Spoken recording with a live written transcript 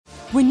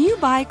When you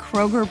buy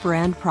Kroger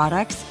brand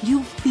products,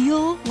 you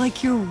feel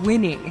like you're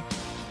winning.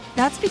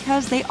 That's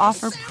because they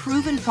offer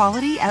proven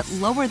quality at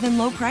lower than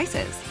low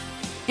prices.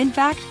 In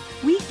fact,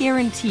 we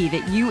guarantee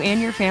that you and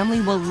your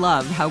family will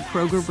love how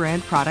Kroger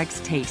brand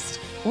products taste,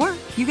 or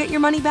you get your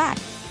money back.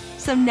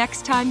 So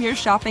next time you're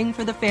shopping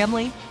for the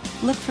family,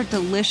 look for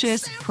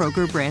delicious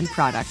Kroger brand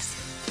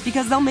products,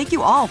 because they'll make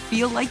you all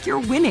feel like you're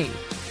winning.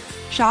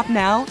 Shop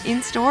now,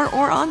 in-store,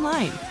 or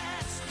online.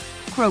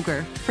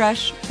 Kroger,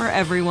 fresh for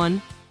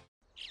everyone.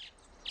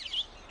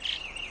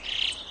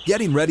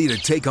 Getting ready to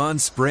take on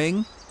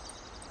spring?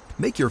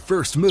 Make your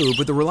first move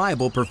with the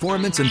reliable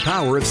performance and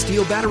power of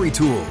Steel battery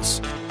tools.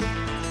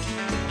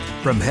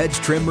 From hedge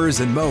trimmers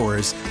and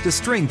mowers to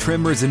string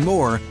trimmers and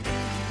more,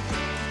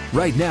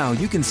 right now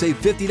you can save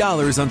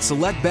 $50 on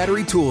select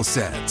battery tool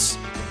sets.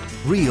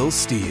 Real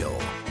Steel.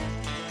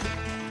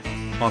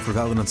 Offer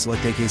valid on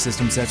select AK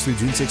system sets through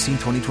June 16,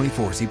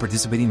 2024. See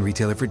participating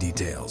retailer for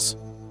details.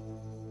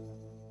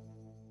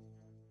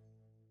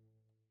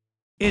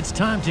 It's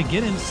time to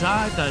get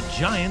inside the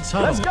Giants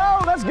Huddle. Let's go,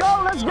 let's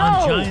go, let's go.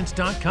 On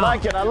Giants.com.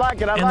 I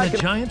like it. And the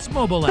Giants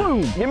mobile app.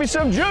 Boom, give me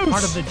some juice.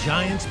 Part of the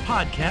Giants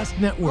Podcast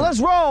Network. Let's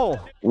roll.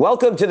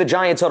 Welcome to the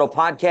Giants Huddle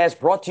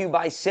Podcast, brought to you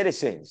by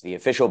Citizens, the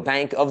official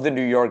bank of the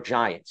New York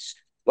Giants.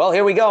 Well,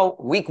 here we go.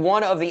 Week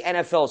 1 of the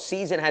NFL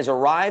season has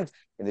arrived,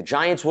 and the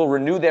Giants will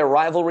renew their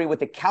rivalry with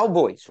the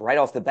Cowboys right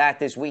off the bat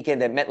this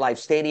weekend at MetLife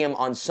Stadium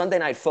on Sunday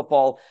Night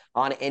Football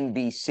on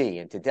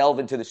NBC. And to delve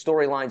into the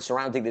storyline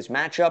surrounding this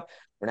matchup,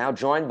 we're now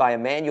joined by a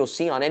man you'll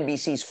see on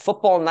NBC's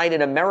Football Night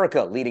in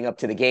America leading up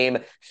to the game,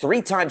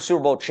 3-time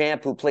Super Bowl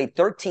champ who played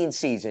 13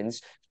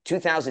 seasons,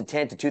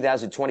 2010 to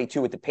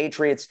 2022 with the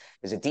Patriots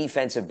as a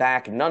defensive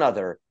back, none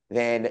other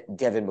than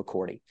Devin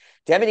McCourty.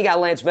 Devin, you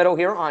got Lance Meadow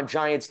here on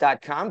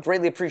Giants.com.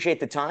 Greatly appreciate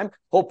the time.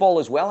 Hope all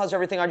is well. How's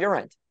everything on your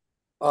end?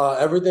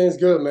 Everything's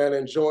good, man.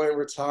 Enjoying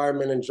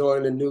retirement,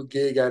 enjoying the new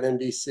gig at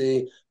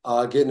NBC,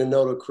 getting to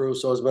know the crew.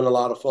 So it's been a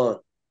lot of fun.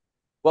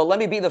 Well, let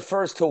me be the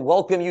first to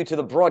welcome you to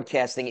the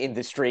broadcasting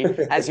industry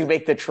as you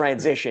make the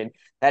transition.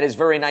 That is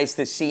very nice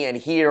to see and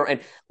hear.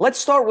 And let's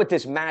start with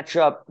this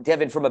matchup,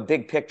 Devin, from a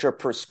big picture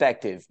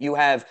perspective. You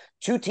have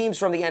two teams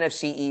from the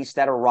NFC East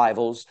that are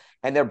rivals,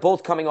 and they're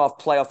both coming off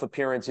playoff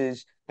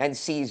appearances and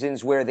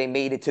seasons where they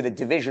made it to the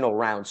divisional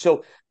round.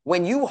 So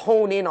when you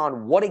hone in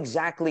on what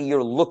exactly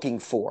you're looking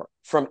for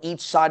from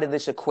each side of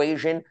this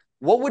equation,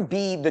 what would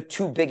be the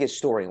two biggest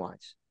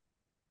storylines?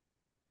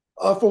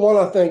 For one,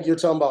 I think you're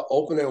talking about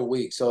opening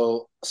week.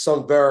 So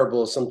some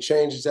variables, some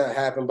changes that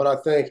happen. But I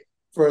think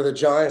for the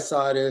Giants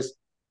side is,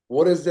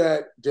 what is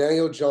that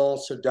Daniel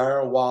Jones to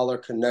Darren Waller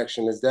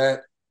connection? Is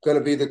that going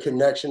to be the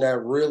connection that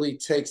really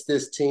takes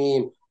this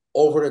team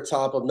over the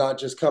top of not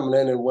just coming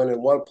in and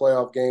winning one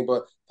playoff game,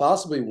 but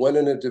possibly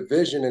winning a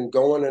division and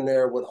going in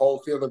there with home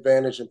field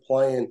advantage and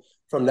playing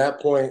from that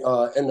point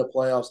in the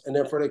playoffs? And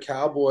then for the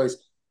Cowboys,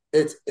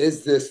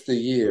 is this the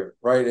year,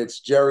 right? It's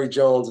Jerry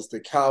Jones, it's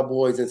the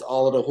Cowboys, it's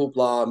all of the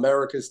hoopla,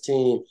 America's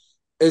team.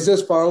 Is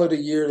this finally the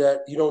year that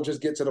you don't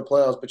just get to the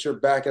playoffs, but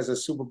you're back as a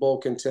Super Bowl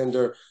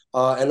contender?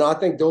 And I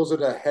think those are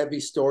the heavy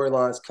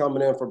storylines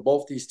coming in for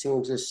both these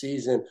teams this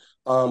season.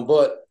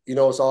 But, you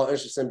know, it's all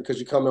interesting because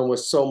you come in with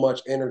so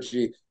much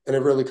energy, and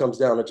it really comes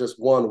down to just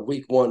one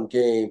week one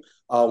game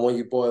when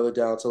you boil it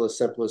down to the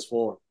simplest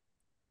form.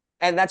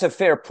 And that's a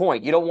fair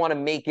point. You don't want to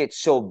make it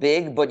so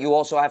big, but you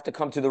also have to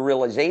come to the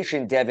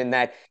realization, Devin,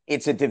 that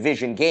it's a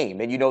division game.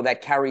 And, you know,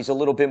 that carries a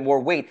little bit more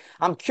weight.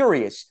 I'm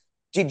curious,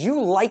 did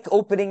you like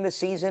opening the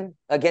season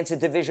against a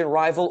division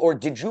rival, or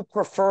did you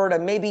prefer to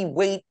maybe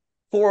wait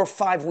 4 or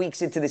 5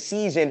 weeks into the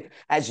season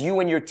as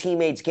you and your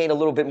teammates gain a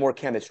little bit more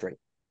chemistry?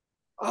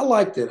 I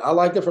liked it. I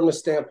liked it from the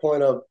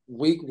standpoint of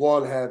week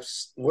one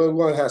has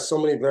so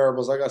many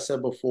variables. Like I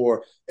said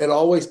before, it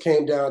always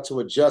came down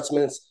to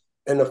adjustments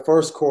in the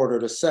first quarter,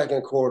 the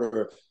second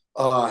quarter,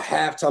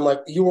 halftime. Like,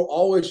 you were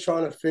always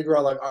trying to figure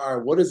out, like, all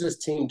right, what is this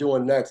team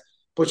doing next?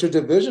 But your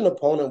division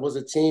opponent was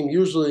a team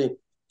usually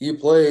you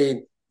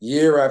played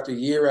year after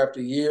year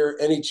after year.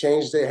 Any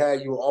change they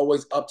had, you were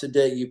always up to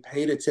date. You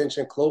paid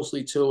attention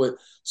closely to it.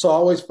 So I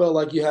always felt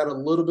like you had a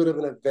little bit of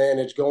an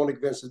advantage going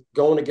against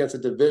a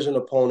division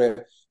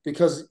opponent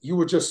because you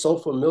were just so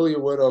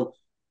familiar with them.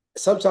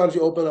 Sometimes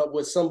you open up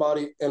with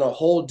somebody in a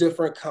whole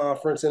different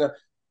conference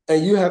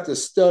and you have to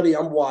study.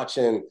 I'm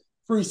watching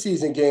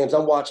preseason games.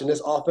 I'm watching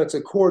this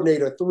offensive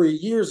coordinator 3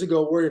 years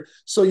ago.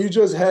 So you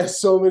just had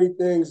so many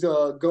things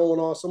going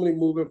on, so many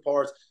moving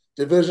parts.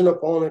 Division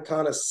opponent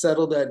kind of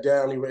settled that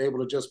down. You were able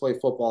to just play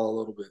football a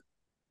little bit.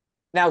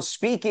 Now,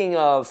 speaking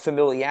of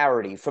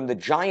familiarity, from the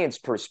Giants'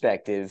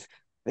 perspective,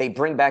 they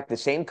bring back the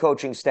same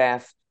coaching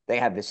staff. They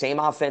have the same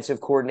offensive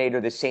coordinator,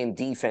 the same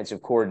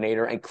defensive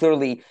coordinator, and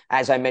clearly,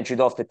 as I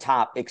mentioned off the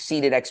top,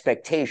 exceeded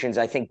expectations,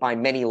 I think, by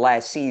many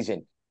last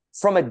season.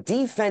 From a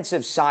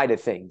defensive side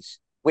of things,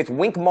 with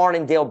Wink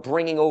Martindale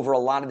bringing over a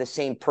lot of the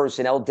same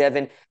personnel,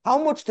 Devin,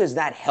 how much does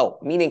that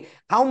help? Meaning,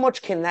 how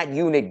much can that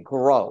unit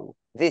grow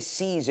this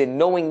season,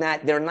 knowing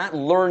that they're not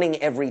learning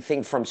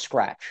everything from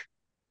scratch?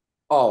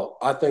 Oh,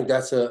 I think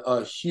that's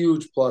a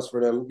huge plus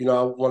for them. You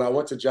know, when I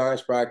went to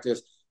Giants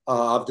practice,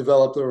 I've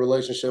developed a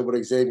relationship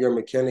with Xavier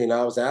McKinney, and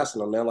I was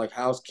asking him, man, like,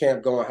 how's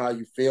camp going? How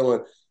you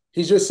feeling?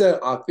 He just said,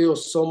 I feel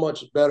so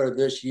much better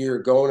this year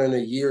going into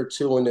year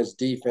two in this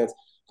defense.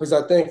 Because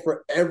I think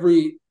for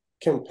every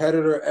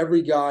competitor,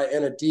 every guy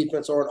in a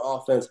defense or an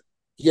offense,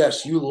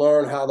 yes, you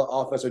learn how the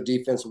offense or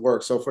defense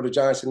works. So for the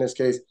Giants in this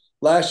case,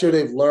 last year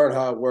they've learned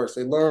how it works.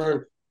 They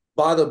learned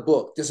by the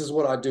book. This is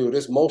what I do.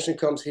 This motion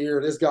comes here.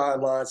 This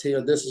guideline's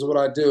here. This is what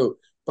I do.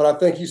 But I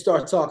think you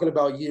start talking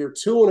about year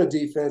two in a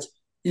defense,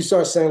 you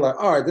start saying like,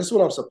 all right, this is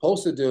what I'm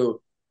supposed to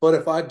do. But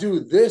if I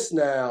do this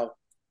now,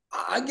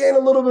 I gain a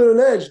little bit of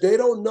an edge. They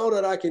don't know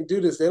that I can do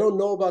this. They don't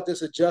know about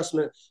this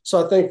adjustment.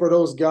 So I think for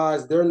those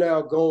guys, they're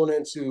now going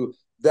into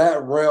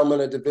that realm in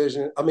a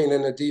division. I mean,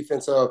 in the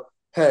defense of,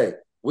 hey,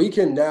 we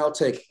can now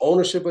take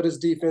ownership of this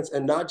defense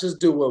and not just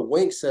do what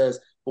Wink says,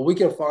 but we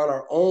can find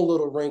our own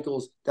little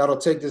wrinkles that'll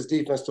take this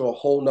defense to a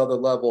whole nother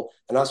level.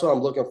 And that's what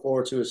I'm looking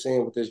forward to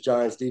seeing with this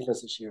Giants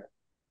defense this year.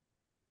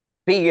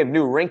 Speaking of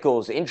new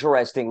wrinkles,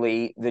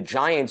 interestingly, the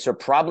Giants are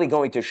probably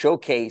going to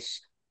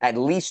showcase at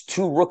least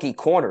two rookie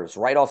corners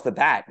right off the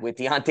bat with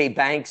Deonte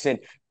Banks and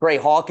Trey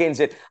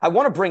Hawkins. And I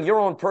want to bring your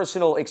own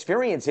personal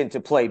experience into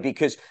play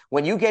because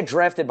when you get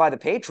drafted by the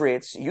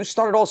Patriots, you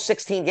started all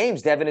 16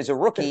 games, Devin, as a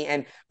rookie.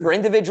 And for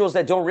individuals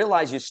that don't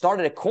realize, you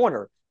started at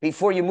corner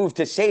before you moved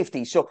to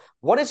safety. So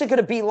what is it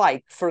going to be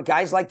like for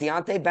guys like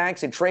Deonte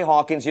Banks and Trey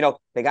Hawkins? You know,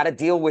 they got to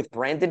deal with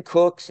Brandon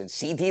Cooks and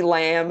CeeDee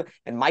Lamb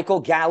and Michael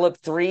Gallup,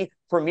 three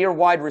premier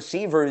wide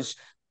receivers.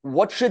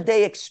 What should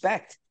they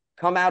expect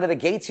come out of the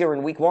gates here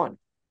in week one?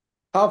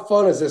 How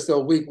fun is this, though,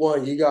 week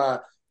one? You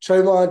got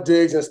Trayvon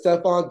Diggs and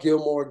Stephon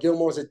Gilmore.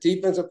 Gilmore's a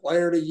defensive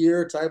player of the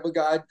year type of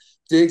guy.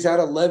 Diggs had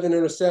 11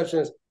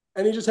 interceptions,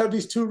 and you just have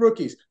these two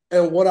rookies.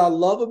 And what I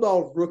love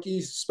about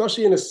rookies,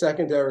 especially in the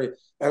secondary,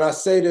 and I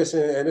say this,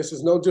 and this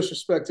is no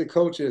disrespect to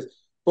coaches,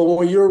 but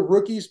when you're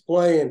rookies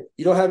playing,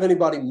 you don't have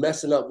anybody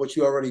messing up what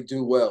you already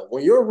do well.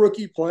 When you're a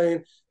rookie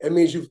playing, it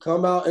means you've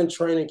come out in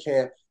training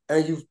camp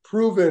and you've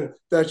proven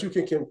that you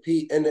can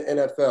compete in the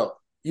NFL.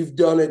 You've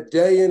done it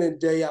day in and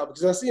day out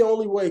because that's the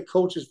only way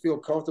coaches feel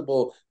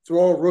comfortable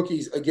throwing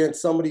rookies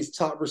against some of these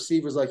top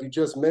receivers like you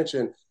just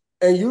mentioned.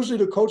 And usually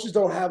the coaches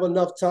don't have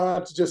enough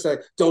time to just say,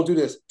 don't do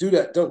this, do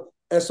that, don't.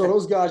 And so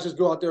those guys just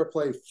go out there and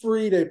play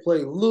free. They play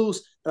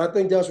loose. And I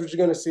think that's what you're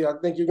going to see. I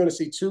think you're going to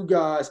see two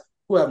guys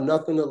who have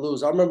nothing to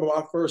lose. I remember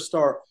my first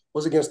start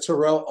was against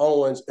Terrell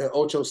Owens and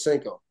Ocho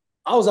Cinco.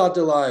 I was out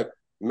there like,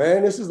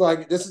 man, this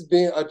is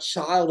being a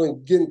child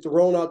and getting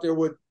thrown out there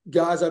with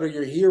guys that are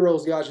your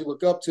heroes, guys you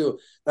look up to.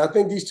 And I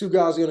think these two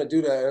guys are going to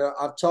do that. And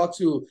I've talked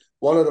to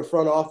one of the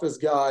front office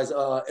guys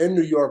in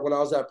New York when I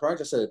was at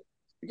practice. I said,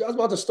 you guys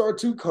about to start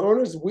two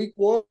corners week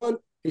one?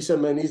 He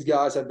said, man, these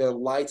guys have been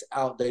lights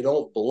out. They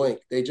don't blink.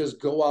 They just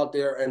go out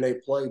there and they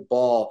play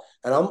ball.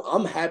 And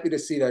I'm happy to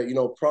see that,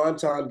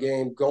 primetime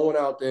game going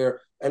out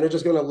there and they're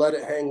just going to let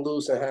it hang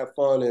loose and have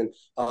fun. And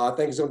I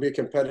think it's going to be a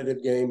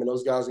competitive game. And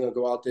those guys are going to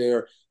go out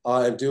there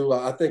and do,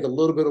 I think, a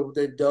little bit of what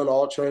they've done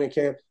all training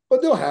camp.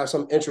 But they'll have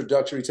some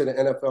introductory to the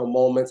NFL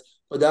moments.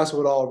 But that's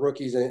what all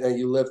rookies, and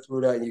you live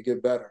through that and you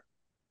get better.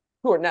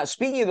 Sure. Now,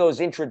 speaking of those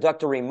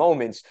introductory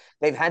moments,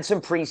 they've had some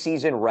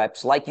preseason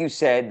reps. Like you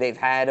said, they've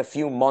had a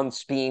few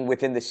months being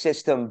within the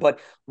system.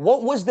 But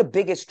what was the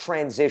biggest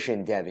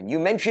transition, Devin? You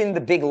mentioned the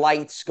big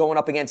lights going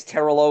up against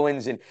Terrell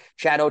Owens and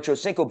Chad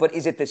Ochocinco, but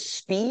is it the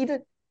speed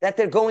that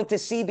they're going to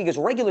see? Because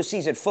regular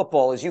season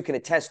football, as you can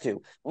attest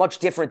to, much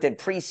different than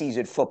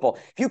preseason football.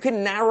 If you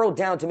can narrow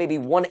down to maybe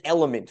one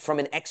element from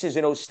an X's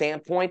and O's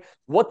standpoint,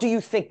 what do you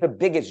think the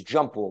biggest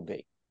jump will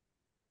be?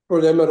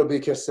 For them, it'll be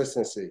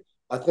consistency.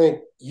 I think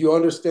you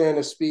understand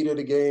the speed of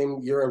the game.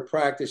 You're in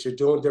practice. You're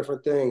doing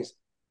different things.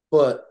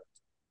 But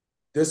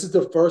this is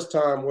the first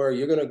time where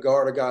you're going to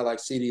guard a guy like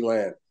CeeDee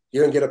Lamb.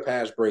 You're going to get a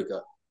pass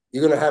breakup.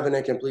 You're going to have an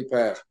incomplete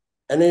pass.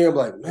 And then you're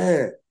like,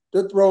 man,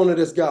 they're throwing to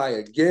this guy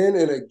again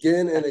and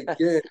again and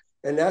again.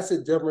 And that's the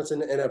difference in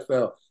the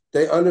NFL.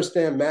 They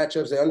understand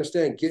matchups. They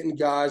understand getting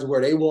guys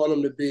where they want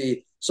them to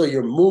be. So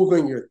you're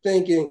moving, you're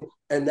thinking,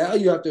 and now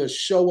you have to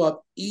show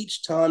up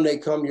each time they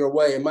come your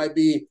way. It might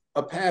be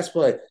a pass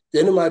play.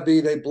 Then it might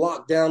be they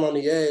block down on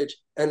the edge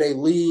and they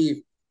leave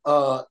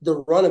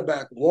the running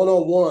back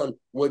one-on-one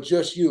with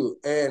just you.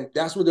 And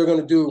that's what they're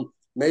going to do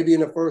maybe in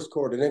the first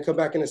quarter, then come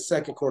back in the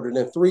second quarter,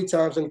 then 3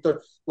 times in the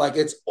third. Like,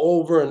 it's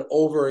over and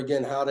over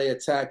again how they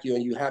attack you,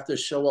 and you have to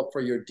show up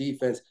for your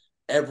defense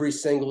every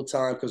single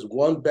time because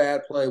one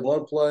bad play,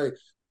 one play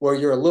where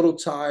you're a little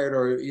tired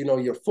or,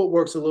 your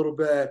footwork's a little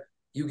bad,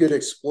 you get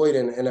exploited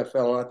in the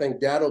NFL. And I think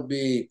that'll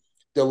be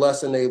the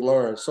lesson they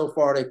learned. So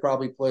far, they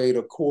probably played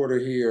a quarter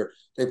here.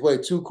 They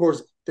played 2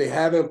 quarters. They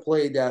haven't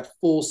played that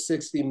full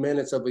 60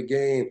 minutes of a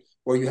game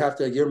where you have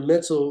to, your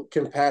mental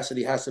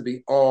capacity has to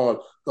be on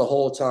the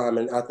whole time.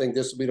 And I think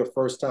this will be the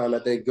first time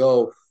that they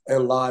go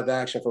in live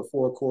action for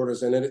 4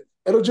 quarters. And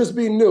it'll just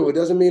be new. It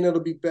doesn't mean it'll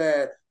be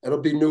bad.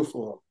 It'll be new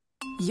for them.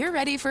 You're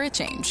ready for a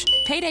change.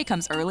 Payday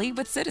comes early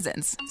with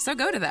Citizens, so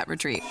go to that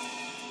retreat.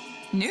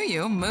 New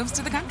you moves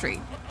to the country.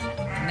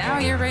 Now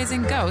you're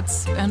raising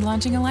goats and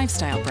launching a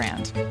lifestyle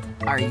brand.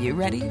 Are you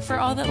ready for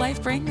all that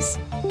life brings?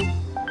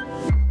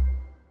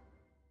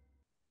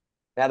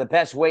 Now, the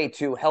best way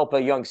to help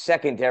a young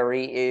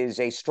secondary is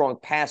a strong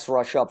pass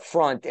rush up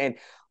front. And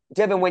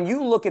Devin, when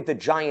you look at the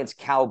Giants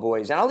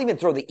Cowboys, and I'll even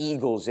throw the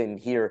Eagles in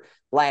here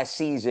last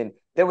season,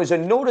 there was a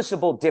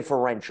noticeable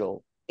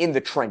differential in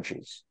the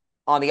trenches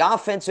on the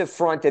offensive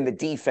front and the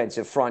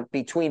defensive front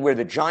between where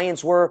the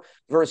Giants were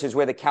versus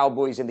where the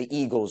Cowboys and the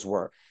Eagles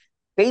were.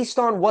 Based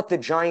on what the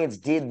Giants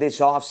did this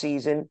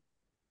offseason,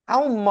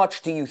 how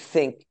much do you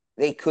think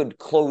they could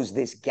close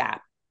this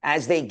gap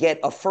as they get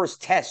a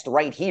first test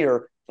right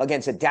here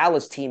against a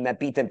Dallas team that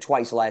beat them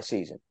twice last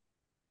season?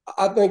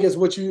 I think it's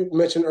what you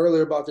mentioned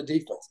earlier about the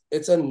defense.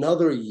 It's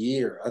another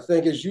year. I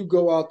think as you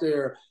go out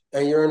there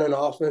and you're in an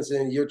offense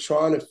and you're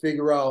trying to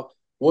figure out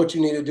what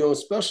you need to do,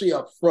 especially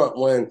up front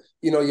when,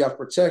 you have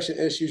protection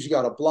issues, you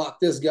got to block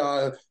this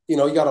guy, you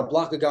got to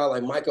block a guy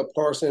like Micah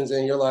Parsons,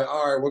 and you're like,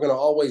 all right, we're going to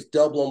always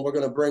double him. We're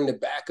going to bring the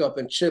backup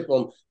and chip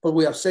him. But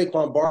we have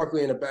Saquon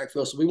Barkley in the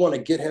backfield, so we want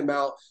to get him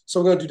out.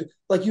 So we're going to do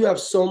 – like you have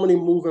so many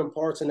moving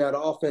parts in that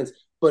offense.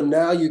 But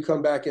now you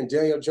come back and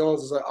Daniel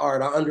Jones is like, all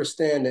right, I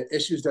understand the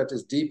issues that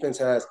this defense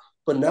has,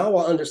 but now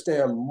I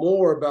understand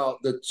more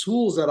about the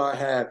tools that I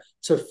have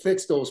to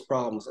fix those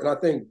problems. And I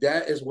think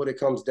that is what it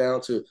comes down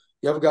to.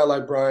 You have a guy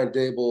like Brian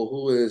Dable,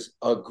 who is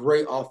a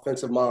great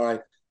offensive mind,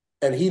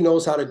 and he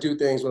knows how to do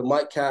things with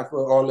Mike Kafka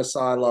on the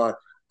sideline.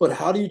 But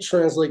how do you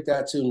translate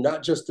that to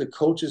not just the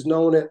coaches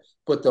knowing it,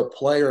 but the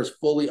players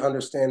fully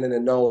understanding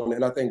and knowing?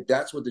 And I think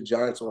that's what the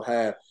Giants will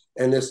have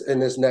in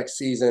this next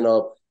season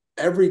of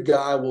every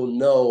guy will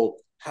know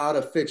how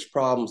to fix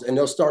problems, and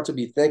they'll start to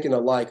be thinking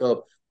alike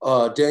of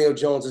Daniel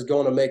Jones is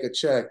going to make a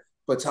check,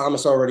 but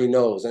Thomas already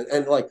knows.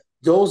 And like,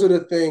 those are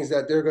the things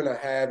that they're going to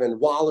have, and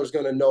Waller's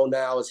going to know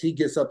now as he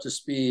gets up to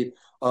speed.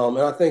 And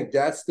I think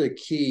that's the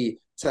key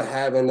to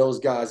having those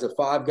guys, the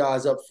 5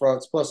 guys up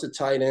front, plus the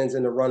tight ends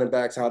and the running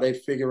backs, how they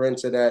figure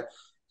into that.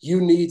 You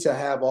need to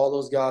have all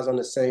those guys on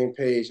the same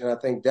page, and I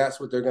think that's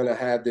what they're going to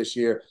have this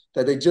year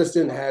that they just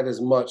didn't have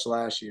as much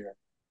last year.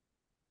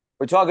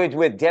 We're talking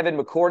with Devin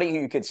McCourty, who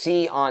you could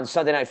see on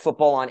Sunday Night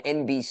Football on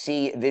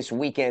NBC this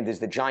weekend as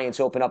the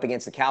Giants open up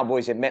against the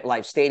Cowboys at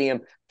MetLife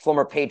Stadium.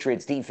 Former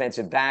Patriots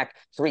defensive back,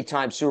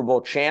 3-time Super Bowl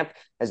champ.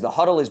 As the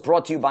Huddle is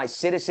brought to you by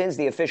Citizens,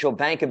 the official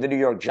bank of the New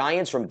York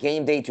Giants. From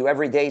game day to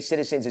every day,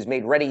 Citizens is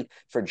made ready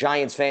for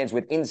Giants fans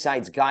with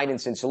insights,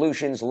 guidance, and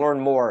solutions. Learn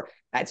more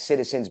at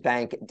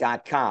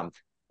citizensbank.com.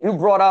 You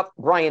brought up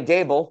Brian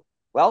Dable.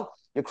 Well,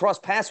 you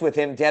crossed paths with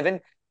him, Devin,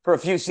 for a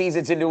few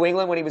seasons in New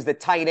England when he was the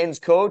tight ends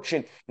coach.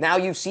 And now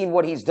you've seen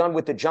what he's done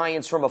with the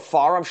Giants from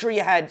afar. I'm sure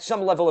you had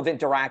some level of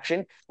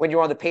interaction when you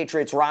were on the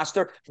Patriots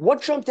roster.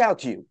 What jumped out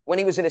to you when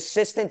he was an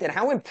assistant, and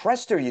how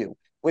impressed are you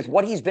with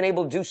what he's been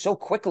able to do so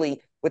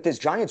quickly with this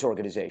Giants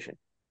organization?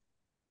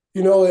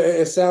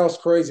 It sounds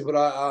crazy, but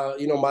I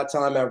my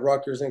time at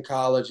Rutgers in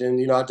college,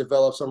 and, I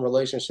developed some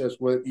relationships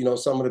with,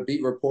 some of the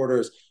beat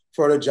reporters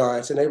for the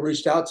Giants, and they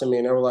reached out to me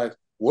and they were like,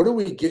 what are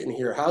we getting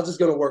here? How's this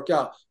going to work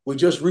out? We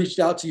just reached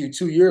out to you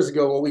 2 years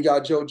ago when we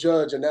got Joe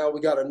Judge, and now we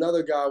got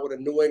another guy with a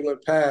New England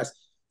pass.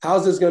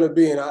 How's this going to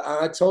be? And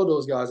I told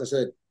those guys, I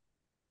said,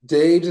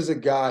 Dave is a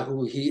guy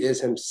who he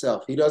is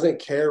himself. He doesn't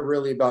care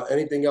really about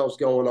anything else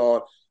going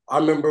on. I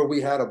remember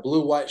we had a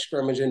blue-white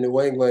scrimmage in New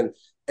England,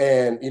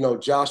 and,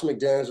 Josh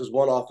McDaniels was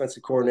one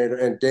offensive coordinator,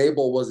 and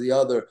Dable was the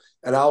other.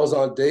 And I was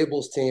on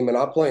Dable's team, and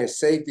I'm playing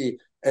safety,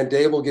 and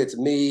Dable gets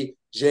me,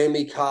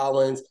 Jamie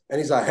Collins, and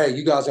he's like, hey,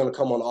 you guys are going to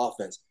come on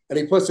offense. And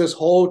he puts this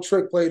whole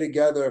trick play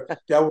together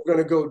that we're going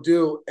to go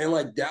do. And,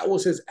 that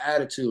was his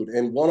attitude.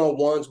 And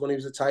one-on-ones when he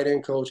was a tight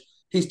end coach,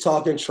 he's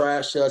talking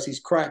trash to us.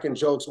 He's cracking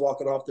jokes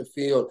walking off the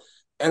field.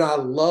 And I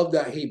love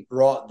that he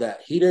brought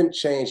that. He didn't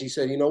change. He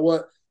said, you know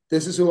what?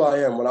 This is who I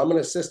am. When I'm an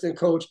assistant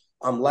coach,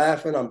 I'm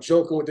laughing. I'm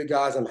joking with the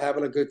guys. I'm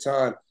having a good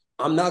time.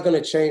 I'm not going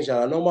to change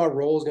that. I know my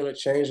role is going to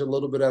change a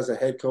little bit as a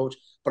head coach,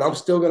 but I'm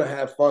still going to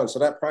have fun. So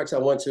that practice I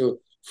went to,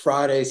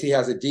 Fridays, he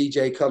has a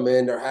DJ come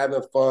in. They're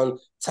having fun,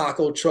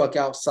 taco truck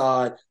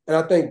outside. And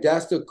I think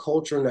that's the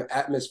culture and the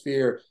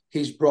atmosphere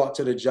he's brought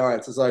to the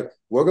Giants. It's like,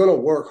 we're going to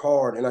work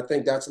hard. And I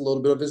think that's a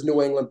little bit of his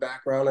New England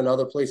background and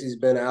other places he's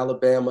been,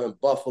 Alabama and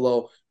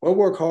Buffalo. We're going to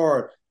work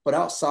hard. But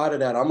outside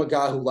of that, I'm a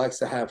guy who likes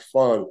to have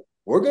fun.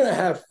 We're going to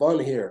have fun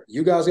here.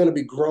 You guys are going to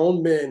be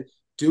grown men.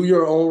 Do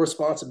your own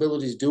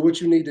responsibilities. Do what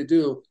you need to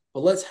do.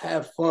 But let's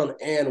have fun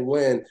and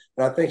win.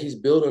 And I think he's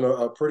building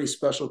a pretty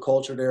special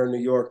culture there in New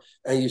York.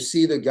 And you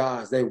see the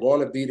guys, they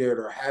want to be there.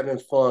 They're having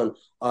fun.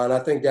 And I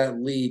think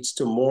that leads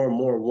to more and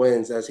more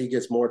wins as he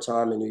gets more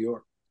time in New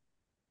York.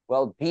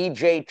 Well,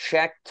 DJ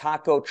check,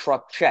 taco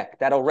truck check.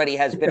 That already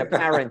has been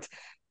apparent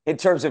in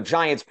terms of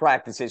Giants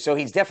practices. So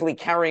he's definitely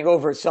carrying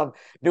over some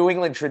New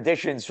England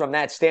traditions from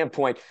that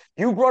standpoint.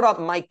 You brought up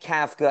Mike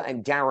Kafka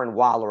and Darren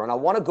Waller. And I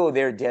want to go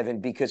there, Devin,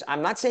 because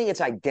I'm not saying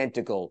it's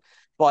identical,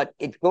 but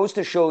it goes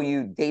to show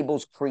you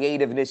Dable's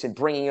creativeness and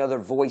bringing other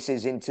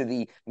voices into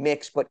the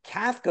mix. But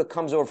Kafka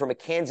comes over from a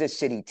Kansas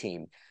City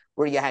team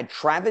where you had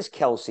Travis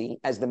Kelce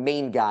as the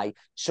main guy,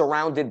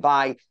 surrounded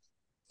by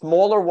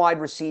smaller wide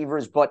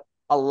receivers, but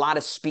a lot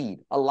of speed,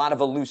 a lot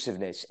of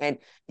elusiveness. And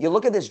you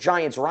look at this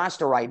Giants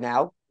roster right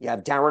now, you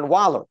have Darren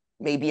Waller,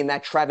 maybe in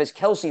that Travis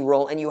Kelce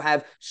role, and you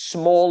have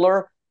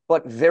smaller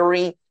but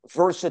very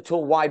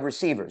versatile wide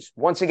receivers.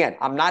 Once again,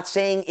 I'm not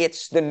saying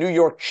it's the New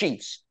York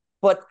Chiefs,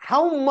 but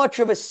how much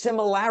of a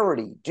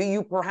similarity do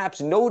you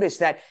perhaps notice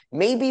that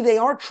maybe they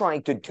are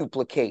trying to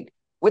duplicate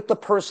with the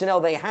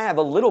personnel they have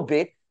a little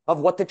bit of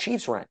what the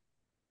Chiefs ran?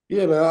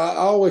 Yeah, man, I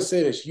always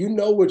say this. You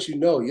know what you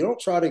know. You don't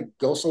try to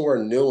go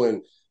somewhere new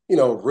and,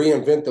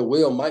 reinvent the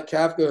wheel. Mike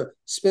Kafka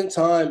spent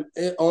time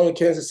on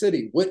Kansas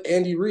City with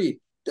Andy Reid.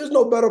 There's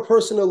no better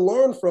person to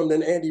learn from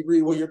than Andy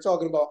Reid when you're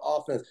talking about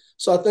offense.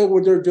 So I think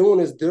what they're doing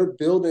is they're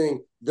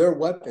building their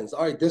weapons.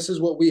 All right, this is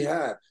what we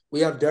have. We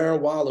have Darren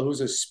Waller, who's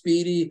a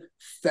speedy,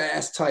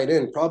 fast tight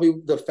end, probably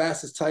the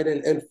fastest tight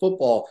end in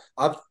football.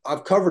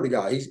 I've covered the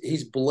guy.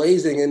 He's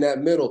blazing in that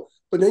middle.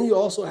 But then you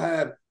also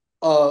have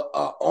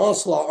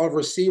onslaught of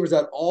receivers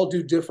that all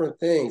do different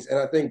things. And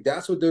I think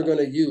that's what they're going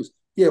to use.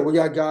 Yeah, we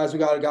got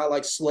a guy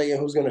like Slayton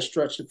who's going to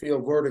stretch the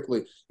field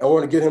vertically, and we're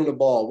going to get him the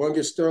ball. We're going to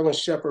get Sterling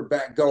Shepard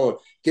back going,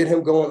 get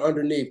him going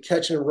underneath,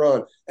 catch and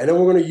run. And then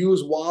we're going to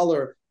use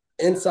Waller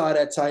inside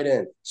at tight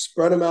end,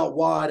 spread him out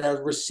wide as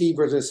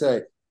receivers, they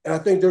say. And I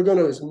think they're going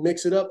to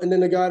mix it up. And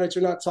then the guy that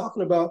you're not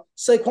talking about,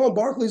 Saquon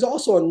Barkley, is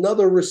also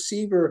another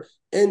receiver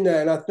in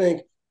that. And I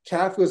think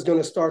Kafka is going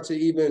to start to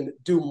even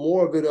do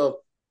more of it of,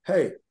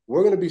 hey,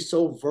 we're going to be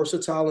so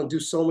versatile and do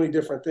so many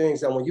different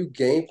things that when you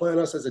game plan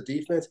us as a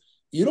defense,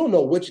 you don't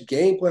know which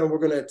game plan we're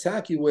going to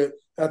attack you with.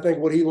 I think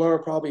what he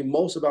learned probably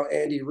most about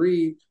Andy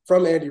Reid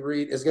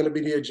is going to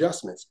be the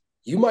adjustments.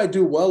 You might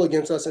do well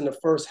against us in the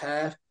first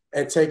half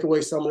and take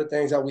away some of the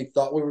things that we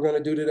thought we were going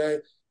to do today.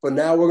 But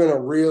now we're going to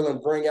reel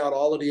and bring out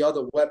all of the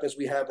other weapons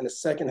we have in the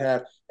second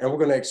half, and we're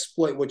going to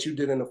exploit what you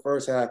did in the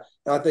first half.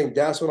 And I think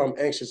that's what I'm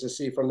anxious to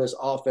see from this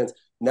offense.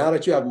 Now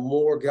that you have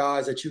more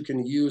guys that you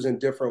can use in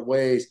different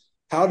ways,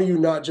 how do you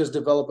not just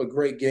develop a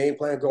great game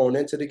plan going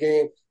into the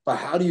game, but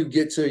how do you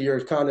get to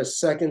your kind of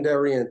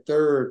secondary and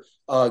third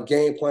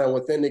game plan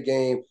within the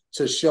game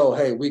to show,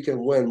 hey, we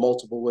can win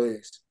multiple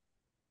ways?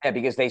 Yeah,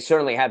 because they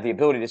certainly have the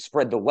ability to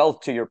spread the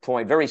wealth, to your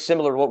point. Very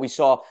similar to what we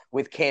saw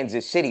with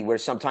Kansas City, where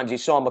sometimes you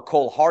saw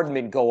McCole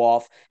Hardman go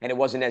off, and it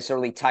wasn't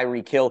necessarily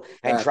Tyreek Hill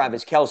and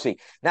Travis Kelce.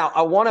 Now,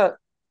 I want to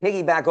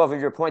piggyback off of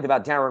your point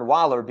about Darren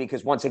Waller,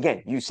 because once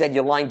again, you said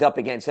you lined up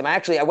against him.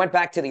 Actually, I went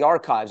back to the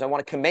archives. I want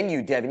to commend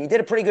you, Devin. You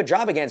did a pretty good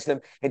job against him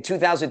in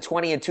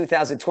 2020 and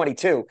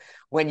 2022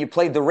 when you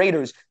played the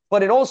Raiders.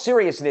 But in all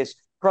seriousness,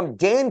 from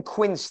Dan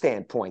Quinn's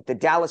standpoint, the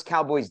Dallas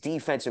Cowboys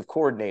defensive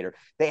coordinator,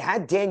 they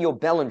had Daniel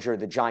Bellinger,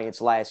 the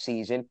Giants, last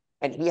season,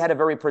 and he had a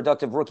very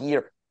productive rookie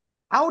year.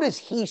 How does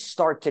he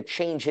start to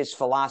change his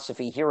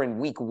philosophy here in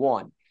week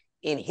one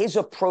in his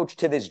approach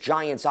to this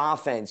Giants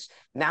offense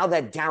now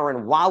that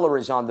Darren Waller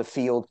is on the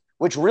field,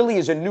 which really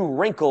is a new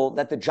wrinkle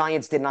that the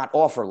Giants did not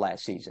offer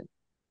last season?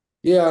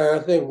 Yeah, and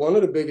I think one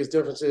of the biggest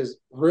differences,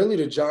 really,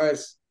 the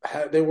Giants,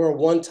 they were a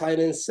one tight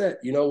end set,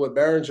 with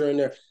Bellinger in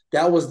there.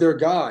 That was their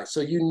guy.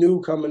 So you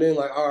knew coming in,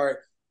 like, all right,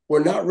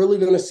 we're not really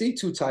going to see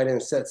two tight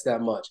end sets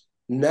that much.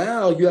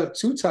 Now you have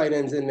two tight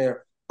ends in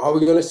there. Are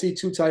we going to see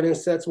two tight end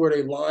sets where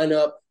they line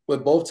up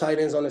with both tight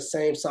ends on the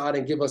same side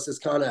and give us this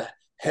kind of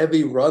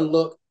heavy run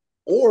look?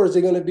 Or is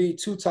it going to be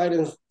two tight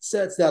end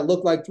sets that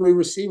look like three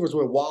receivers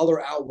with Waller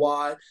out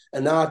wide?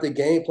 And now at the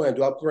game plan,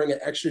 do I bring an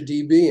extra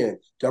DB in?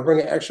 Do I bring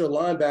an extra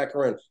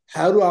linebacker in?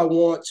 How do I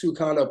want to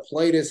kind of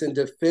play this and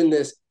defend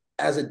this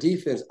as a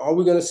defense? Are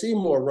we going to see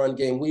more run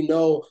game? We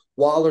know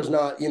Waller's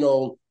not,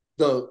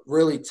 the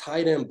really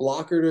tight end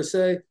blocker to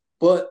say,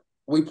 but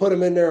we put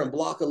him in there and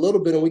block a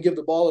little bit and we give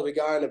the ball to the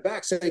guy in the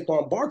back.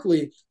 Saquon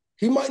Barkley,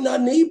 he might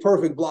not need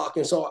perfect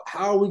blocking. So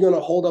how are we going to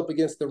hold up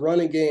against the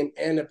running game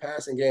and the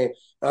passing game?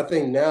 I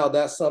think now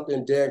that's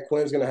something Dan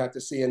Quinn's going to have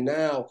to see. And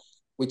now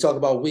we talk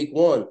about week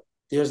one.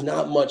 There's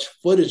not much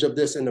footage of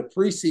this in the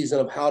preseason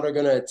of how they're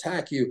going to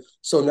attack you.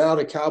 So now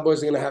the Cowboys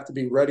are going to have to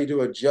be ready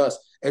to adjust.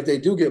 If they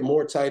do get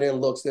more tight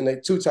end looks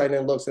than two tight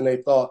end looks than they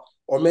thought,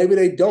 or maybe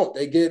they don't.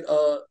 They get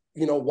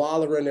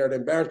Waller in there,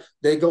 then Barron.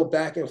 They go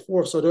back and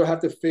forth. So they'll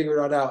have to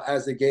figure that out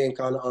as the game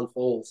kind of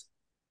unfolds.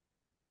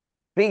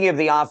 Speaking of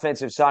the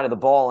offensive side of the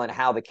ball and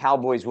how the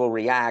Cowboys will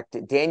react,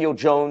 Daniel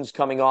Jones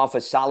coming off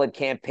a solid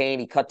campaign.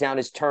 He cut down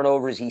his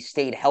turnovers. He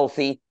stayed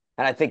healthy.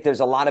 And I think there's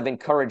a lot of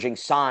encouraging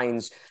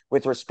signs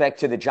with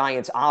respect to the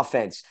Giants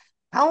offense.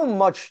 How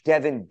much,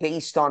 Devin,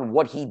 based on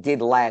what he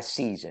did last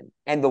season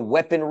and the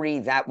weaponry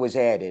that was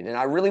added? And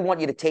I really want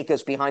you to take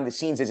us behind the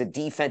scenes as a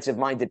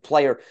defensive-minded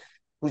player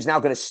who's now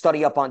going to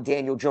study up on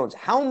Daniel Jones.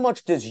 How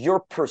much does your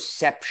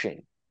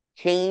perception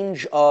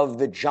change of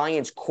the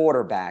Giants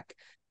quarterback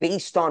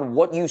based on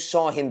what you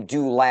saw him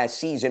do last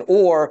season?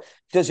 Or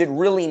does it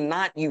really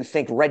not, you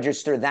think,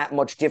 register that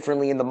much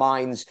differently in the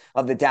minds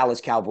of the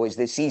Dallas Cowboys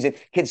this season,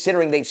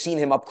 considering they've seen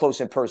him up close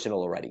and personal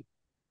already?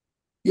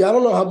 Yeah, I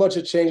don't know how much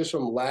it changes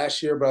from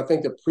last year, but I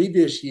think the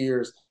previous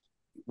years,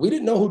 we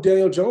didn't know who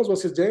Daniel Jones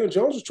was because Daniel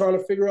Jones was trying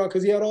to figure out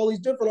because he had all these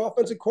different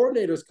offensive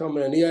coordinators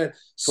coming in. He had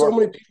so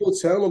many people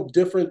telling him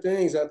different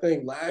things. I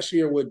think last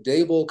year with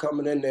Dable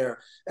coming in there,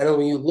 and then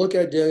when you look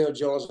at Daniel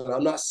Jones, and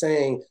I'm not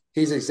saying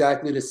he's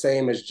exactly the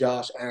same as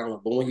Josh Allen,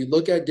 but when you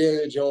look at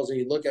Daniel Jones and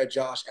you look at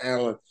Josh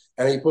Allen,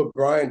 and you put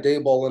Brian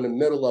Dable in the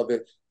middle of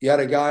it, you had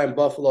a guy in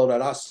Buffalo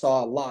that I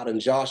saw a lot, and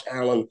Josh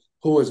Allen,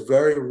 who is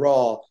very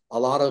raw, a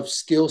lot of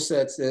skill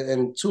sets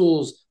and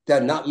tools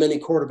that not many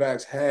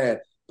quarterbacks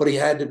had, but he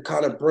had to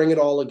kind of bring it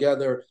all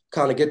together,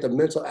 kind of get the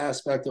mental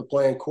aspect of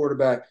playing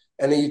quarterback.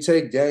 And then you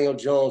take Daniel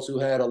Jones, who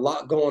had a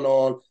lot going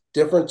on,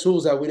 different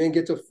tools that we didn't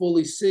get to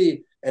fully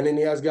see. And then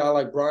he has a guy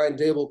like Brian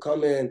Dable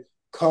come in,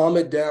 calm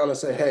it down and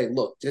say, hey,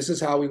 look, this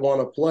is how we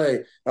want to play.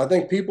 And I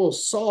think people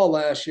saw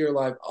last year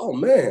like, oh,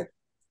 man,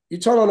 you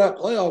turn on that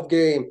playoff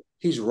game,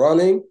 he's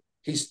running,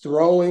 he's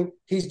throwing,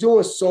 he's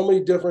doing so many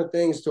different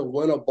things to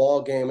win a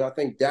ball game. And I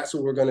think that's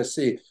what we're going to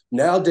see.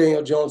 Now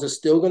Daniel Jones is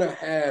still going to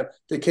have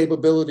the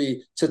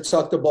capability to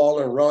tuck the ball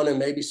and run and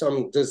maybe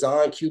some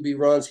design QB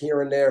runs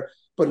here and there.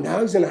 But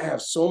now he's going to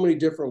have so many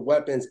different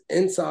weapons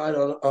inside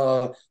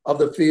of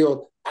the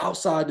field,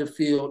 outside the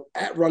field,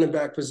 at running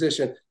back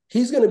position.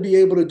 He's going to be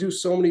able to do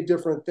so many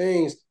different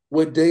things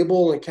with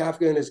Dable and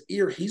Kafka in his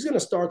ear. He's going to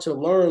start to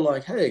learn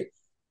like, hey,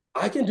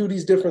 I can do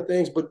these different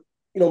things, but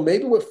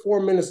maybe with 4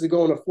 minutes to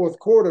go in the fourth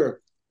quarter,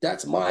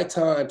 that's my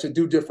time to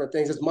do different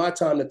things. It's my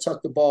time to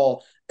tuck the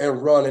ball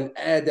and run and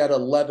add that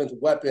 11th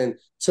weapon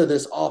to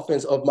this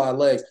offense of my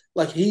legs.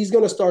 Like he's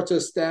going to start to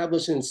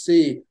establish and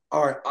see,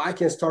 all right, I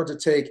can start to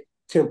take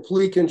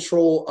complete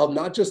control of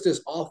not just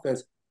this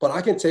offense, but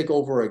I can take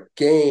over a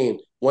game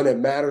when it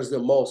matters the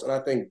most. And I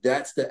think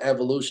that's the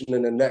evolution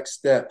and the next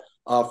step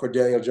for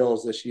Daniel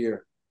Jones this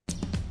year.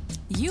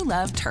 You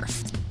love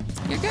turf.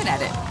 You're good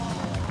at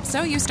it.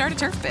 So you start a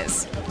turf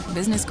biz.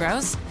 Business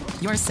grows,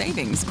 your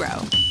savings grow.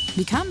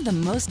 Become the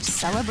most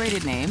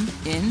celebrated name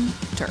in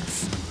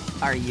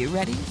turf. Are you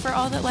ready for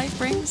all that life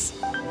brings?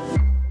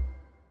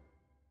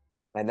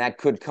 And that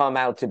could come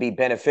out to be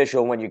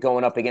beneficial when you're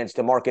going up against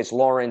DeMarcus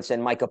Lawrence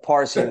and Micah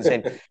Parsons,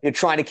 and you're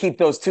trying to keep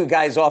those two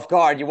guys off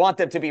guard. You want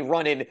them to be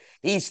running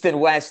east and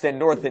west and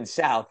north and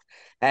south.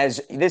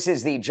 As this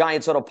is the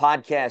Giants Huddle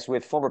podcast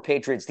with former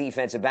Patriots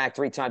defensive back,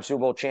 three-time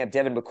Super Bowl champ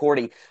Devin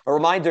McCourty. A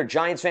reminder,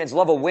 Giants fans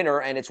love a winner,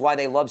 and it's why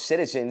they love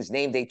Citizens,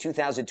 named a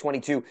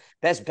 2022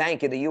 Best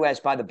Bank in the U.S.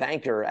 by The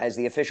Banker as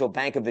the official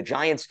bank of the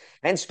Giants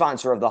and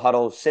sponsor of the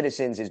Huddle.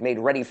 Citizens is made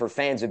ready for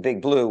fans of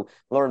Big Blue.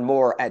 Learn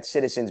more at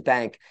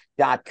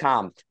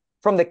citizensbank.com.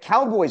 From the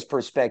Cowboys'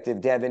 perspective,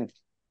 Devin,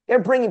 they're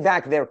bringing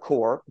back their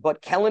core,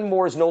 but Kellen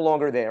Moore is no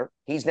longer there.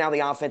 He's now the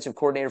offensive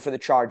coordinator for the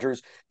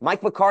Chargers.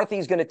 Mike McCarthy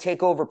is going to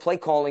take over play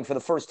calling for the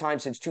first time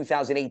since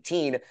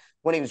 2018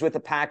 when he was with the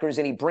Packers,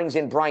 and he brings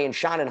in Brian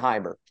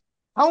Schottenheimer.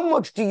 How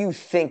much do you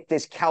think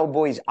this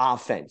Cowboys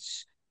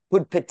offense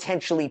could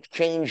potentially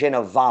change and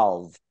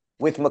evolve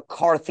with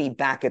McCarthy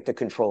back at the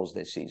controls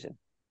this season?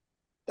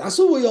 That's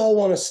what we all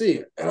want to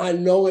see. And I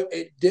know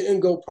it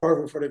didn't go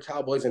perfect for the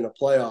Cowboys in the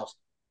playoffs.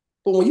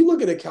 But when you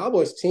look at the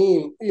Cowboys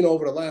team,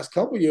 over the last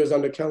couple of years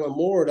under Kellen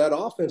Moore, that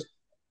offense,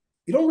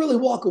 you don't really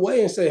walk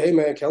away and say, hey,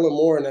 man, Kellen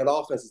Moore and that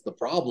offense is the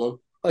problem.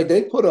 Like,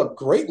 they put up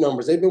great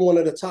numbers. They've been one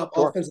of the top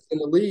offenses in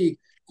the league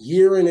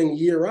year in and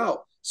year out.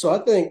 So I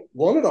think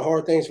one of the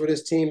hard things for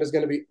this team is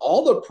going to be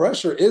all the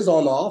pressure is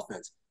on the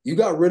offense. You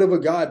got rid of a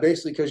guy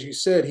basically because you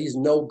said he's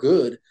no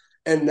good.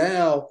 And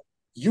now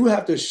you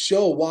have to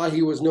show why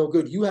he was no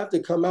good. You have to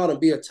come out and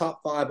be a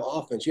top 5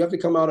 offense. You have to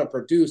come out and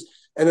produce.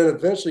 And then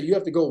eventually you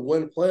have to go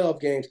win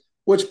playoff games,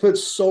 which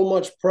puts so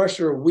much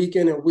pressure week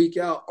in and week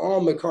out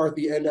on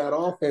McCarthy and that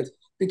offense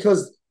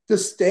because the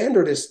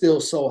standard is still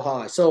so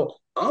high. So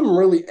I'm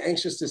really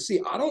anxious to see.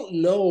 I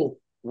don't know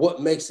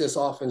what makes this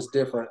offense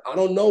different. I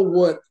don't know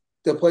what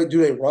the play.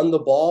 Do they run the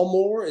ball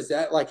more? Is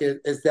that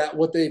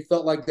what they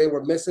felt like they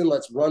were missing?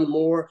 Let's run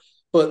more.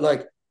 But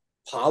like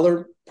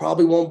Pollard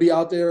probably won't be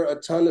out there a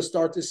ton to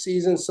start the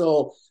season.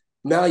 So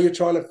now you're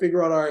trying to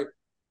figure out, all right,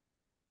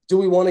 do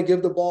we want to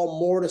give the ball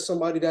more to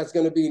somebody that's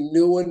going to be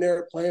new in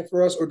there playing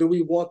for us, or do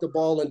we want the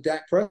ball in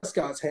Dak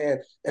Prescott's hand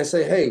and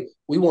say, hey,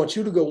 we want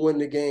you to go win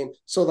the game?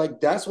 So,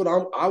 like, that's what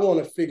I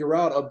want to figure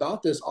out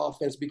about this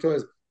offense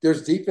because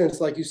there's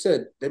defense, like you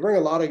said. They bring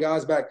a lot of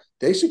guys back.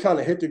 They should kind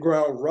of hit the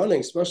ground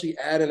running, especially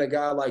adding a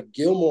guy like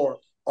Gilmore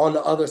on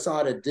the other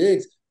side of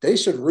Diggs. They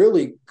should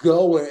really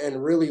go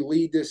and really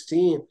lead this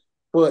team.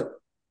 But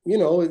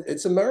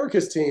it's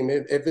America's team.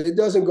 If it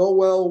doesn't go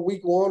well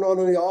week 1 on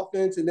the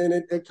offense and then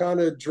it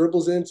kind of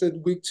dribbles into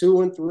week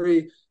 2 and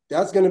 3,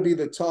 that's going to be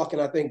the talk.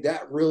 And I think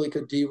that really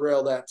could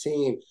derail that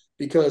team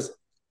because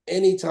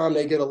anytime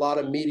they get a lot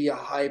of media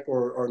hype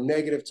or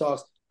negative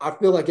talks, I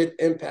feel like it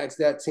impacts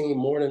that team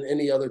more than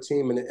any other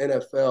team in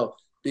the NFL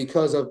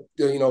because of,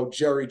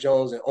 Jerry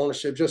Jones and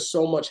ownership. Just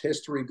so much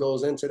history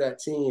goes into that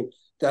team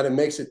that it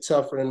makes it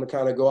tough for them to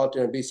kind of go out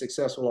there and be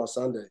successful on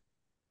Sunday.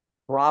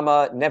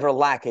 Drama never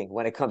lacking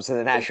when it comes to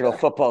the National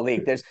Football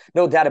League. There's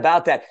no doubt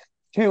about that.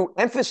 To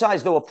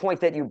emphasize, though, a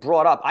point that you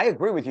brought up, I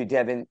agree with you,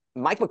 Devin.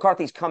 Mike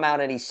McCarthy's come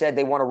out and he said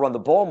they want to run the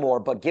ball more,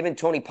 but given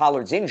Tony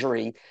Pollard's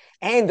injury,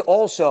 and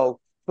also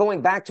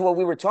going back to what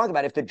we were talking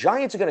about, if the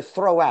Giants are going to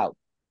throw out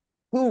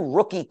two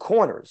rookie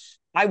corners,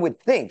 I would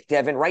think,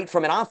 Devin, right,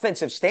 from an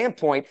offensive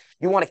standpoint,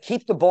 you want to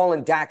keep the ball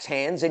in Dak's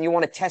hands and you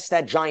want to test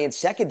that Giants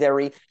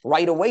secondary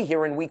right away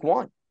here in week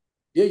one.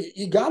 Yeah,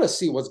 you got to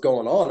see what's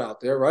going on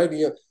out there, right?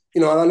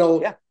 And I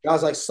know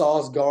guys like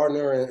Sauce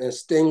Gardner and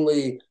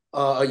Stingley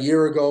a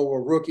year ago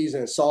were rookies,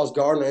 and Sauce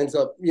Gardner ends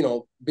up,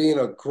 being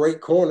a great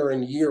corner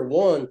in year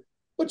one.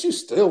 But you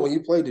still, when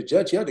you played the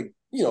Jets, you had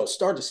to,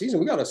 start the season.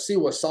 We got to see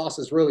what Sauce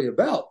is really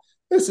about.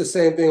 It's the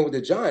same thing with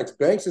the Giants.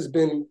 Banks has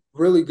been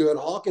really good.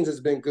 Hawkins has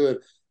been good.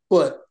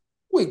 But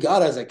we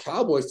got, as a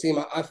Cowboys team,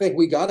 I think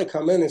we got to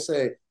come in and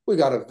say, we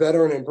got a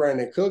veteran in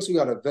Brandon Cooks. We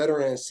got a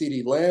veteran in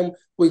CeeDee Lamb.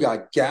 We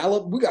got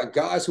Gallup. We got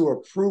guys who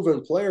are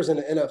proven players in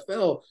the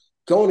NFL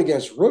going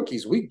against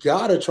rookies. We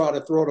got to try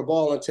to throw the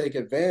ball and take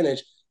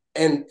advantage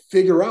and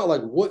figure out,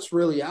 like, what's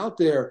really out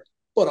there.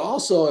 But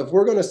also, if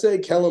we're going to say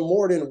Kellen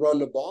Moore didn't run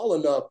the ball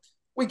enough,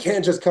 we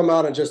can't just come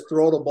out and just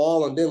throw the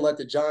ball and then let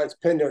the Giants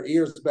pin their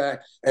ears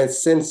back and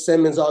send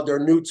Simmons out, their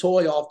new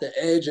toy, off the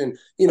edge, and,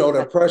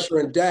 they're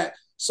pressuring Dak.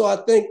 So I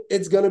think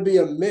it's going to be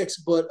a mix.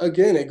 But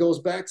again, it goes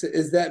back to,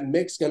 is that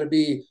mix going to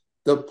be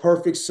the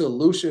perfect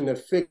solution to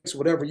fix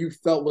whatever you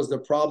felt was the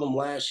problem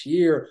last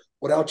year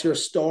without your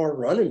star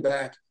running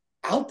back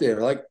out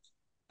there? Like,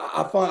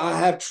 I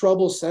have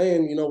trouble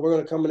saying, we're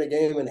going to come in a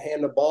game and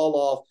hand the ball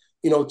off,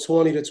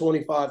 20 to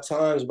 25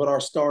 times, but our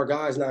star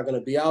guy is not going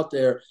to be out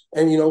there.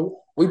 And,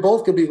 we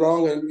both could be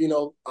wrong. And,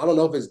 I don't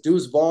know if it's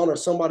Deuce Vaughn or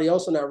somebody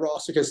else in that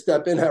roster can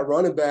step in at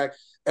running back,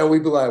 and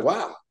we'd be like,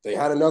 wow, they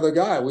had another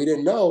guy. We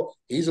didn't know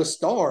he's a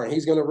star and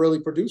he's going to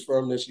really produce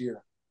for them this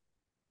year.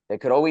 There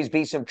could always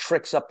be some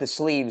tricks up the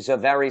sleeves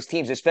of various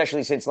teams,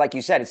 especially since, like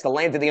you said, it's the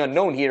land of the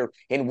unknown here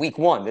in week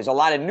one. There's a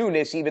lot of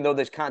newness, even though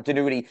there's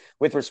continuity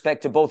with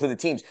respect to both of the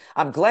teams.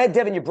 I'm glad,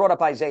 Devin, you brought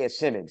up Isaiah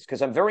Simmons,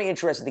 because I'm very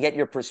interested to get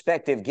your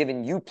perspective,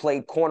 given you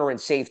played corner and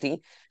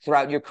safety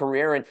throughout your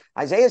career. And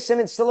Isaiah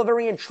Simmons, still a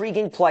very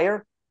intriguing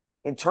player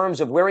in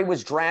terms of where he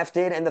was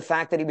drafted and the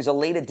fact that he was a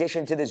late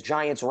addition to this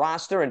Giants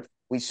roster. And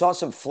we saw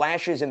some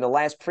flashes in the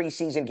last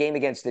preseason game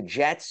against the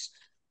Jets.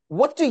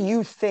 What do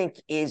you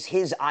think is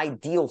his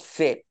ideal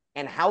fit,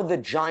 and how the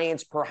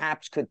Giants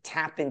perhaps could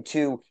tap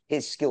into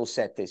his skill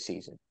set this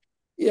season?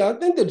 Yeah, I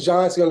think the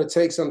Giants are going to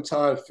take some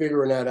time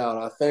figuring that out.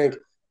 I think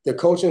the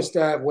coaching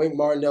staff, Wink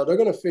Martindale, they're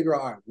going to figure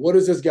out, all right, what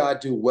does this guy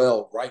do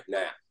well right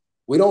now?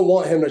 We don't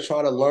want him to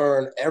try to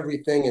learn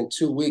everything in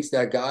 2 weeks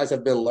that guys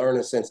have been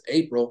learning since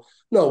April.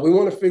 No, we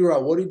want to figure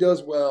out what he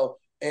does well,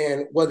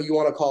 and whether you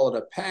want to call it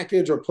a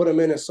package or put him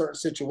in certain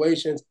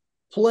situations,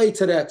 play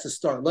to that to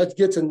start. Let's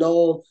get to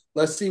know him.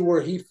 Let's see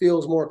where he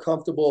feels more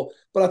comfortable.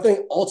 But I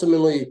think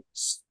ultimately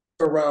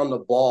around the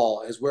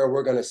ball is where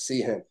we're going to see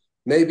him.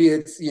 Maybe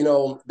it's,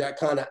 that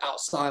kind of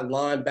outside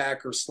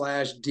linebacker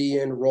 /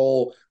 DN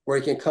role where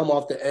he can come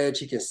off the edge.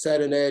 He can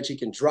set an edge. He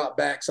can drop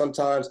back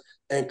sometimes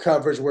and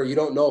coverage where you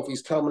don't know if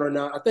he's coming or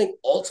not. I think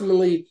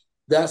ultimately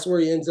that's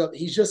where he ends up.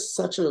 He's just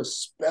such a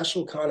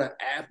special kind of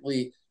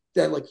athlete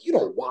that, like, you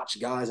don't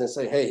watch guys and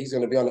say, hey, he's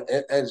going to be on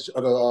the edge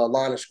of the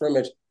line of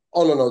scrimmage.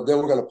 Oh, no, then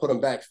we're going to put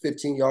him back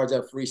 15 yards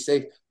at free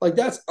safety. Like,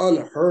 that's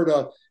unheard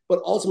of.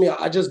 But ultimately,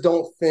 I just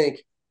don't think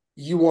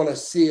you want to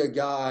see a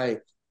guy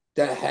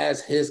that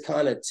has his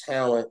kind of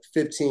talent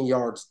 15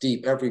 yards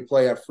deep every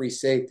play at free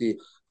safety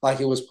like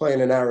he was playing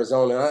in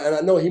Arizona. And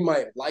I know he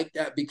might like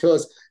that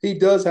because he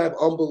does have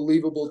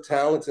unbelievable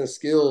talents and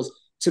skills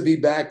to be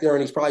back there,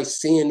 and he's probably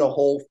seeing the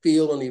whole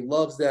field, and he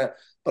loves that.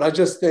 But I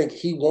just think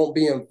he won't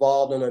be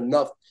involved in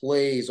enough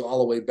plays all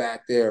the way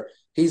back there.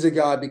 He's a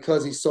guy,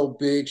 because he's so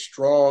big,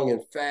 strong,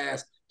 and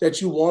fast, that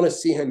you want to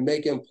see him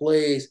making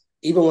plays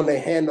even when they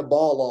hand the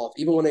ball off,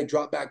 even when they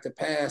drop back to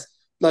pass.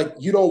 Like,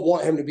 you don't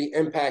want him to be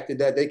impacted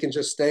that they can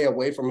just stay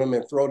away from him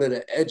and throw to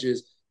the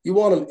edges. You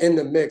want him in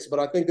the mix, but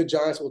I think the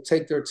Giants will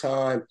take their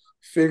time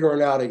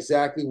figuring out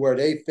exactly where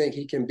they think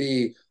he can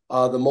be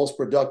the most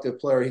productive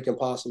player he can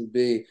possibly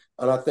be.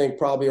 And I think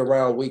probably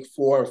around week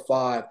 4 and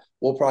 5,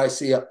 we'll probably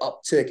see an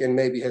uptick in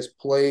maybe his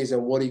plays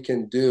and what he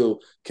can do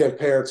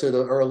compared to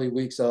the early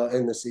weeks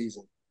in the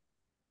season.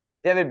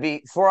 Devin,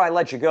 before I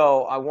let you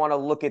go, I want to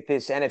look at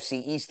this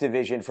NFC East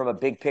division from a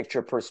big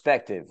picture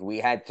perspective. We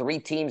had 3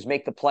 teams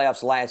make the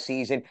playoffs last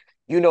season.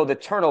 The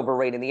turnover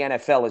rate in the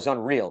NFL is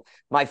unreal.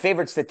 My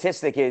favorite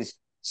statistic is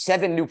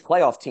 7 new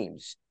playoff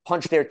teams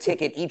punched their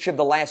ticket each of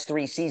the last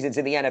 3 seasons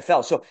in the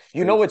NFL. So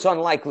it's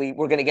unlikely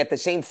we're going to get the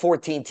same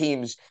 14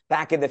 teams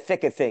back in the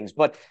thick of things.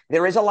 But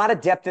there is a lot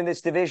of depth in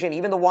this division.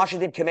 Even the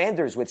Washington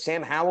Commanders with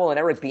Sam Howell and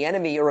Eric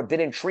Bieniemy are a bit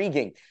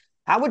intriguing.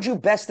 How would you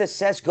best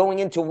assess going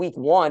into week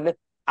 1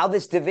 how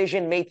this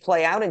division may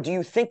play out? And do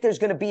you think there's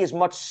going to be as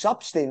much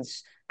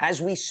substance as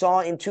we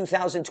saw in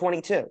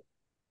 2022?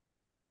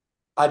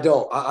 I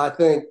don't. I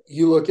think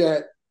you look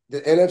at the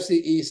NFC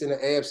East and the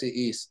AFC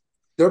East,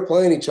 they're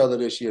playing each other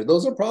this year.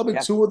 Those are probably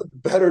two of the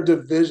better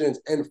divisions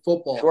in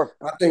football. Sure.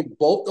 I think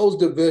both those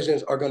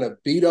divisions are going to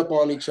beat up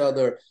on each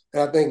other.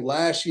 And I think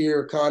last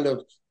year, kind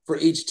of for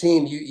each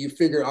team, you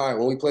figure, all right,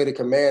 when we play the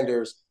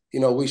Commanders,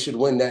 we should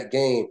win that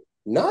game.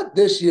 Not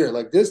this year.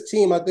 Like this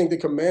team, I think the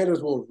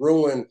Commanders will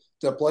ruin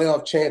the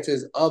playoff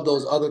chances of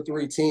those other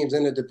three teams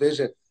in the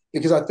division,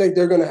 because I think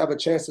they're going to have a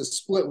chance to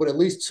split with at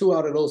least two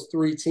out of those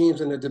three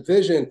teams in the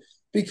division,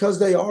 because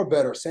they are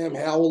better. Sam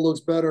Howell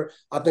looks better.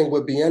 I think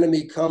with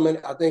Bieniemy coming,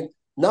 I think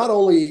not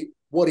only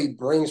what he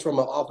brings from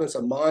an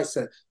offensive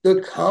mindset,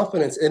 the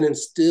confidence it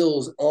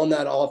instills on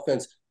that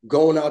offense,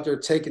 going out there,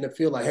 taking the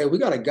field like, hey, we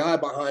got a guy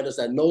behind us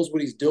that knows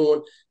what he's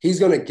doing. He's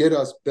going to get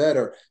us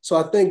better. So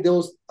I think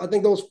those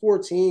four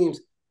teams,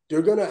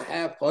 they're going to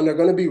have fun. They're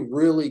going to be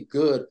really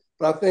good.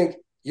 But I think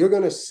you're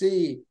going to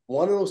see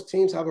one of those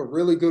teams have a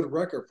really good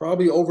record,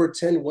 probably over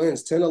 10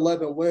 wins, 10,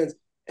 11 wins,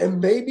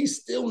 and maybe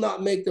still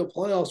not make the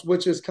playoffs,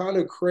 which is kind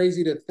of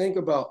crazy to think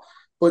about.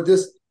 But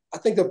I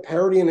think the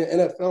parity in the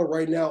NFL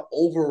right now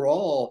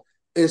overall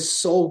is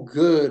so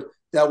good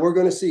that we're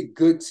going to see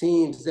good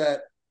teams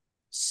that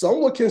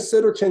some would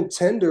consider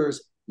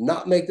contenders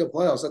not make the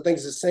playoffs. I think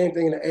it's the same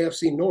thing in the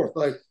AFC North.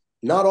 Like,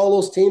 not all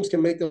those teams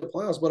can make the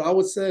playoffs, but I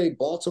would say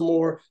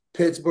Baltimore,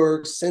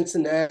 Pittsburgh,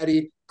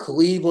 Cincinnati,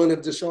 Cleveland,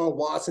 if Deshaun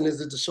Watson is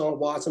the Deshaun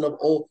Watson of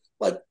old.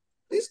 Like,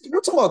 we're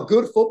talking about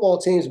good football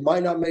teams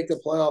might not make the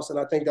playoffs, and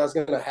I think that's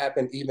going to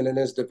happen even in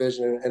this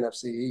division in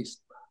NFC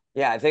East.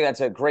 Yeah, I think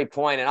that's a great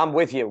point, and I'm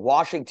with you.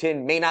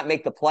 Washington may not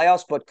make the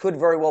playoffs, but could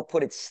very well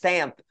put its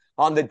stamp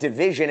on the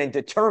division and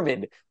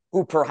determine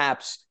who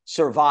perhaps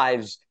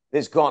survives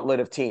this gauntlet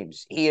of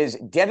teams. He is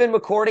Devin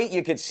McCourty.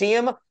 You could see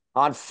him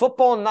on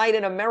Football Night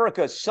in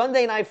America,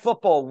 Sunday Night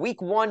Football,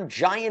 Week 1,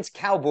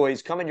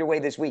 Giants-Cowboys coming your way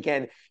this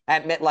weekend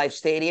at MetLife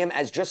Stadium.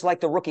 As just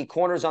like the rookie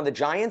corners on the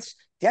Giants,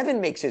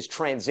 Devin makes his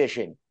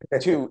transition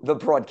to the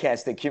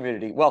broadcasting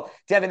community. Well,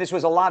 Devin, this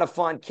was a lot of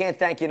fun. Can't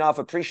thank you enough.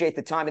 Appreciate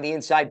the time and the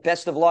insight.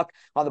 Best of luck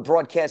on the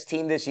broadcast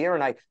team this year,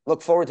 and I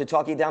look forward to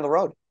talking down the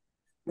road.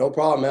 No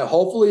problem, man.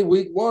 Hopefully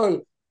Week 1,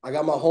 I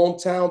got my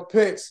hometown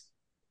picks.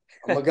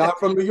 I'm a guy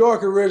from New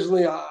York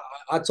originally.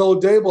 I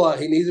told Dable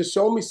he needs to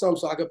show me some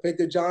so I could pick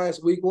the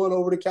Giants Week 1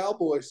 over the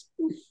Cowboys.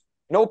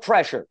 No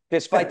pressure,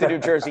 despite the New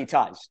Jersey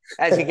ties,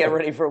 as you get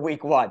ready for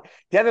Week 1.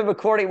 Devin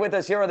McCourty with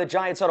us here on the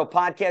Giants Huddle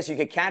podcast. You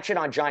can catch it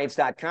on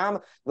Giants.com,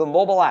 the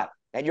mobile app,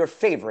 and your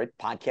favorite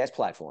podcast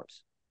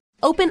platforms.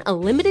 Open a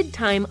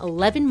limited-time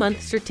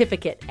 11-month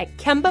certificate at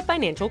Kemba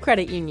Financial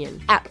Credit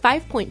Union. At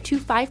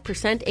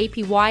 5.25%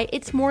 APY,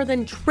 it's more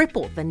than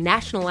triple the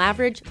national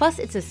average, plus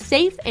it's a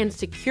safe and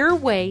secure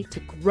way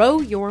to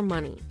grow your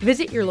money.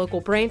 Visit your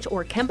local branch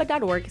or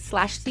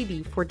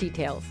kemba.org/cb for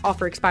details.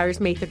 Offer expires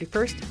May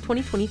 31st,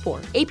 2024.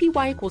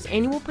 APY equals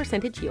annual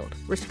percentage yield.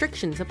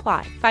 Restrictions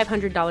apply.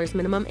 $500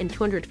 minimum and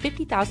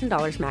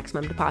 $250,000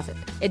 maximum deposit.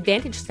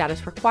 Advantage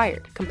status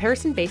required.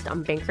 Comparison based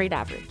on bank rate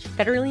average.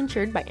 Federally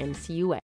insured by NCUA.